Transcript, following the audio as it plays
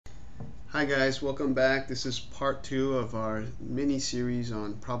Hi guys, welcome back. This is part 2 of our mini-series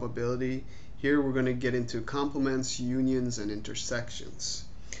on probability. Here we're going to get into complements, unions, and intersections.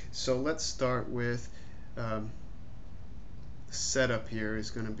 So let's start with the setup here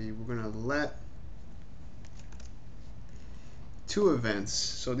is going to be, we're going to let two events,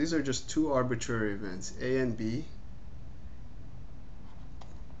 so these are just two arbitrary events, A and B.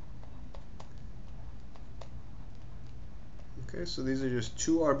 Okay, so these are just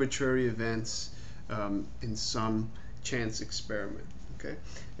two arbitrary events in some chance experiment. Okay,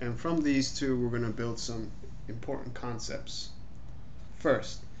 and from these two, we're going to build some important concepts.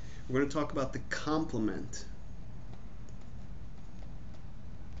 First, we're going to talk about the complement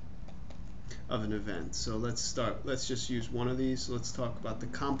of an event. So let's start. Let's just use one of these. Let's talk about the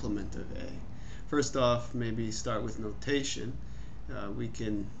complement of A. First off, maybe start with notation. We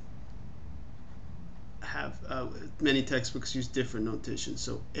can have many textbooks use different notations.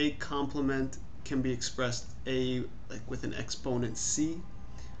 So A complement can be expressed A like with an exponent C.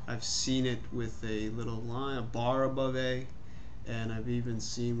 I've seen it with a little line, a bar above A, and I've even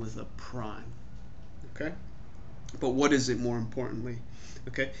seen with a prime. Okay? But what is it more importantly?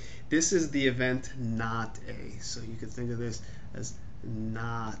 Okay? This is the event not A. So you can think of this as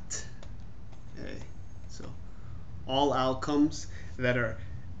not A. So all outcomes that are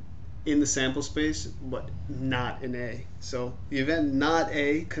in the sample space but not in A. So the event not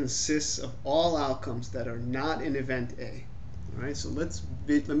A consists of all outcomes that are not in event A. All right, so let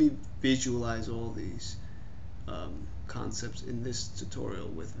me visualize all these concepts in this tutorial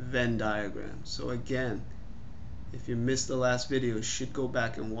with Venn diagrams. So again, if you missed the last video, you should go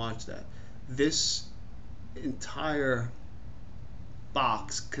back and watch that. This entire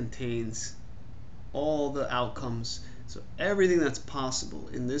box contains all the outcomes. So everything that's possible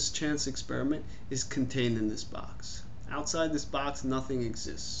in this chance experiment is contained in this box. Outside this box, nothing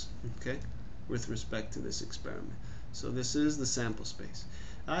exists, okay, with respect to this experiment. So this is the sample space.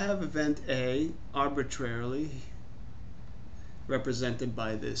 I have event A arbitrarily represented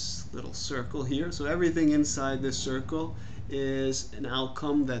by this little circle here. So everything inside this circle is an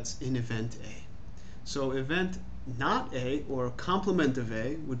outcome that's in event A. So event not A, or a complement of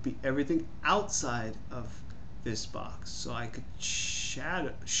A, would be everything outside of this box. So I could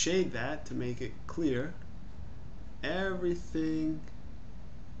shade that to make it clear. Everything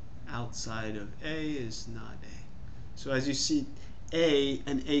outside of A is not A. So as you see, A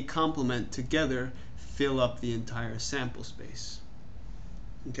and A complement together fill up the entire sample space.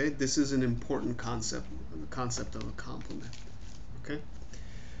 Okay, this is an important concept, the concept of a complement. Okay.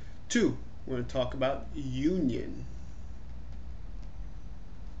 2, we're going to talk about union.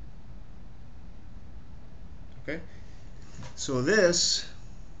 Okay, so this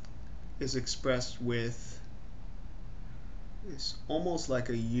is expressed with, it's almost like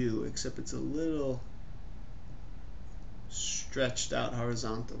a U, except it's a little stretched out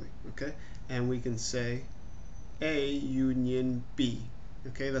horizontally. Okay, and we can say A union B.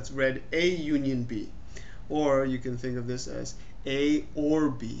 Okay, that's read A union B, or you can think of this as A or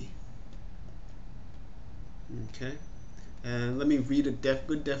B. Okay, and let me read a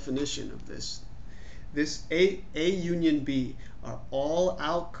good definition of this. This A union B are all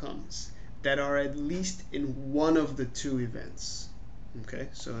outcomes that are at least in one of the two events. Okay,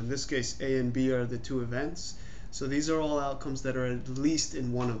 so in this case, A and B are the two events. So these are all outcomes that are at least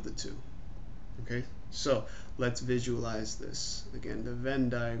in one of the two. Okay, so let's visualize this. Again, the Venn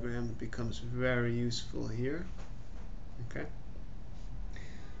diagram becomes very useful here. Okay,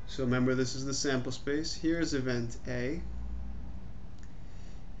 so remember, this is the sample space. Here's event A.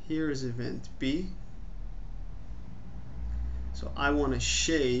 Here is event B. So I want to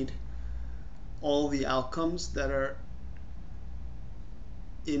shade all the outcomes that are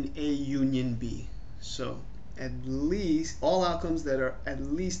in A union B. So at least all outcomes that are at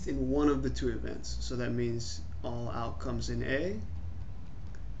least in one of the two events. So that means all outcomes in A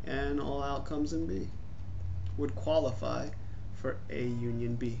and all outcomes in B would qualify for A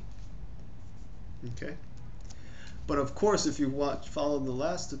union B. Okay. But of course, if you followed the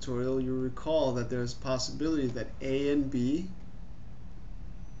last tutorial, you recall that there's a possibility that A and B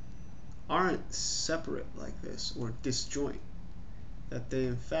aren't separate like this or disjoint, that they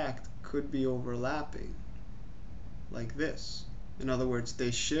in fact could be overlapping like this. In other words, they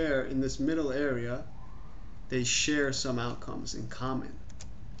share, in this middle area, they share some outcomes in common.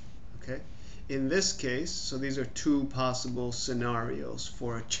 Okay? In this case, so these are two possible scenarios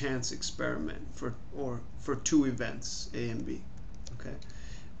for a chance experiment for two events, A and B. Okay?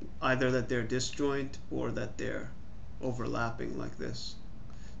 Either that they're disjoint or that they're overlapping like this.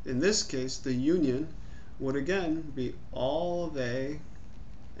 In this case, the union would again be all of A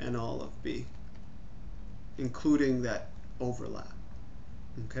and all of B, including that overlap.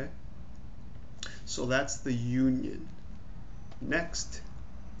 Okay? So that's the union. Next,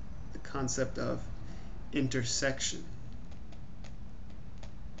 the concept of intersection.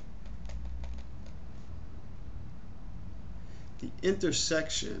 The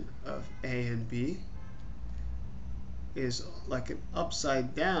intersection of A and B is like an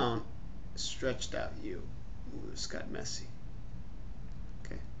upside down stretched out U. Ooh, this got messy.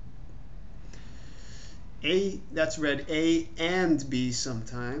 Okay. A, that's read A and B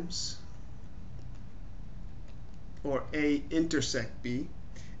sometimes, or A intersect B,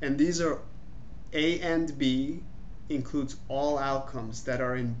 and these are A and B includes all outcomes that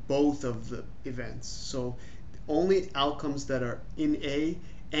are in both of the events. So only outcomes that are in A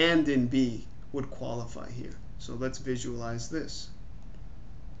and in B would qualify here. So let's visualize this.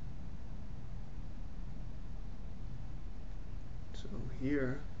 So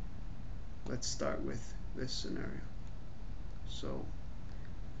here, let's start with this scenario. So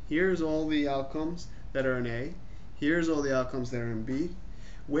here's all the outcomes that are in A. Here's all the outcomes that are in B.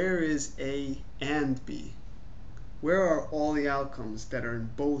 Where is A and B? Where are all the outcomes that are in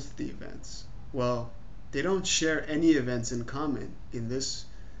both the events? Well, they don't share any events in common in this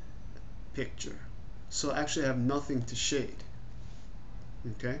picture. So actually I have nothing to shade.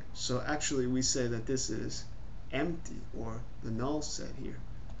 Okay? So actually we say that this is empty, or the null set here.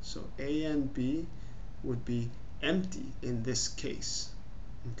 So A and B would be empty in this case.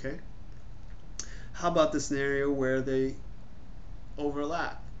 Okay? How about the scenario where they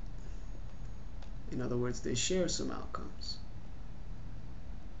overlap? In other words, they share some outcomes.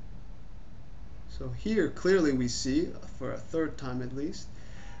 So here clearly we see, for a third time at least,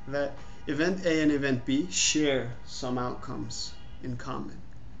 that event A and event B share some outcomes in common.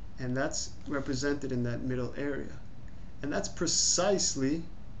 And that's represented in that middle area. And that's precisely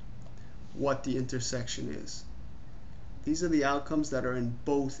what the intersection is. These are the outcomes that are in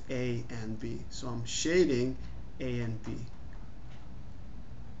both A and B. So I'm shading A and B.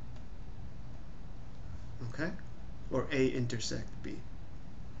 Okay? Or A intersect B.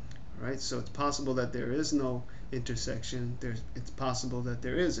 Right? So it's possible that there is no intersection. It's possible that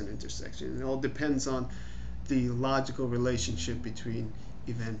there is an intersection. It all depends on the logical relationship between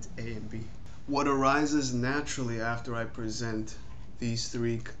event A and B. What arises naturally after I present these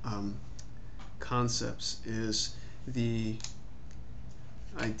three concepts is the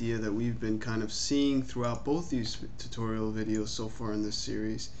idea that we've been kind of seeing throughout both these tutorial videos so far in this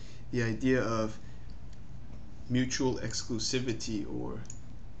series, the idea of mutual exclusivity or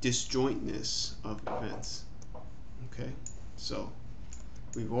disjointness of events. Okay, so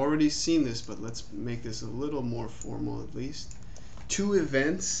we've already seen this, but let's make this a little more formal at least. Two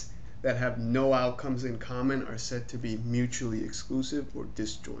events that have no outcomes in common are said to be mutually exclusive or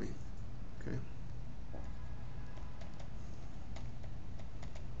disjoint. Okay.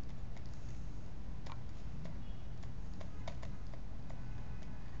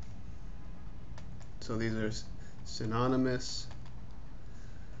 So these are synonymous.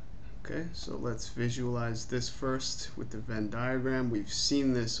 Okay, so let's visualize this first with the Venn diagram. We've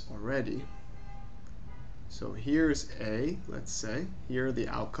seen this already. So here's A, let's say. Here are the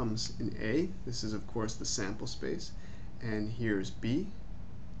outcomes in A. This is, of course, the sample space. And here's B.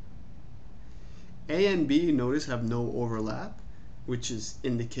 A and B, notice, have no overlap, which is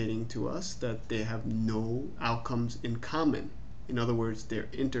indicating to us that they have no outcomes in common. In other words, their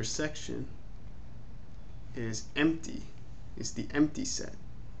intersection is empty. It's the empty set.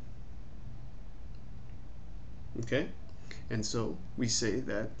 Okay? And so we say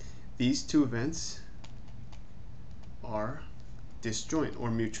that these two events are disjoint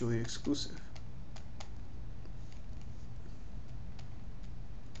or mutually exclusive.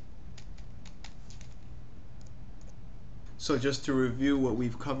 So just to review what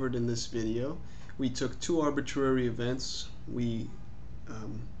we've covered in this video, we took two arbitrary events. We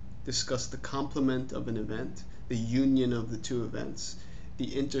discussed the complement of an event, the union of the two events,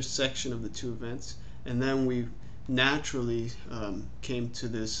 the intersection of the two events, and then we naturally came to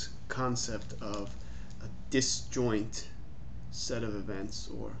this concept of a disjoint set of events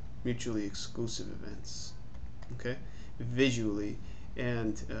or mutually exclusive events, okay, visually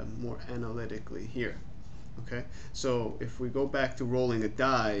and more analytically here. Okay, so if we go back to rolling a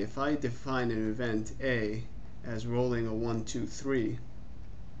die, if I define an event A as rolling a 1, 2, 3,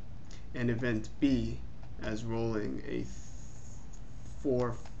 and event B as rolling a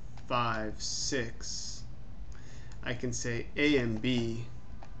 4, 5, 6, I can say A and B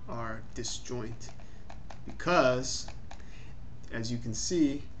are disjoint because, as you can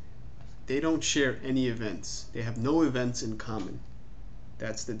see, they don't share any events. They have no events in common.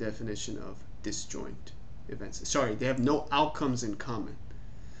 That's the definition of disjoint events. Sorry, they have no outcomes in common.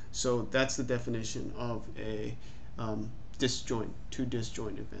 So that's the definition of a disjoint, two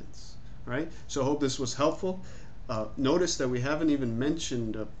disjoint events. Right? So I hope this was helpful. Notice that we haven't even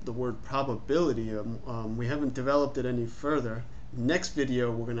mentioned the word probability. We haven't developed it any further. Next video,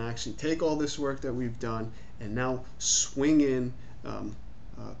 we're going to actually take all this work that we've done and now swing in a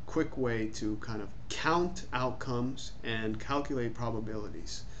quick way to kind of count outcomes and calculate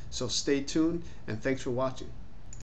probabilities. So stay tuned, and thanks for watching.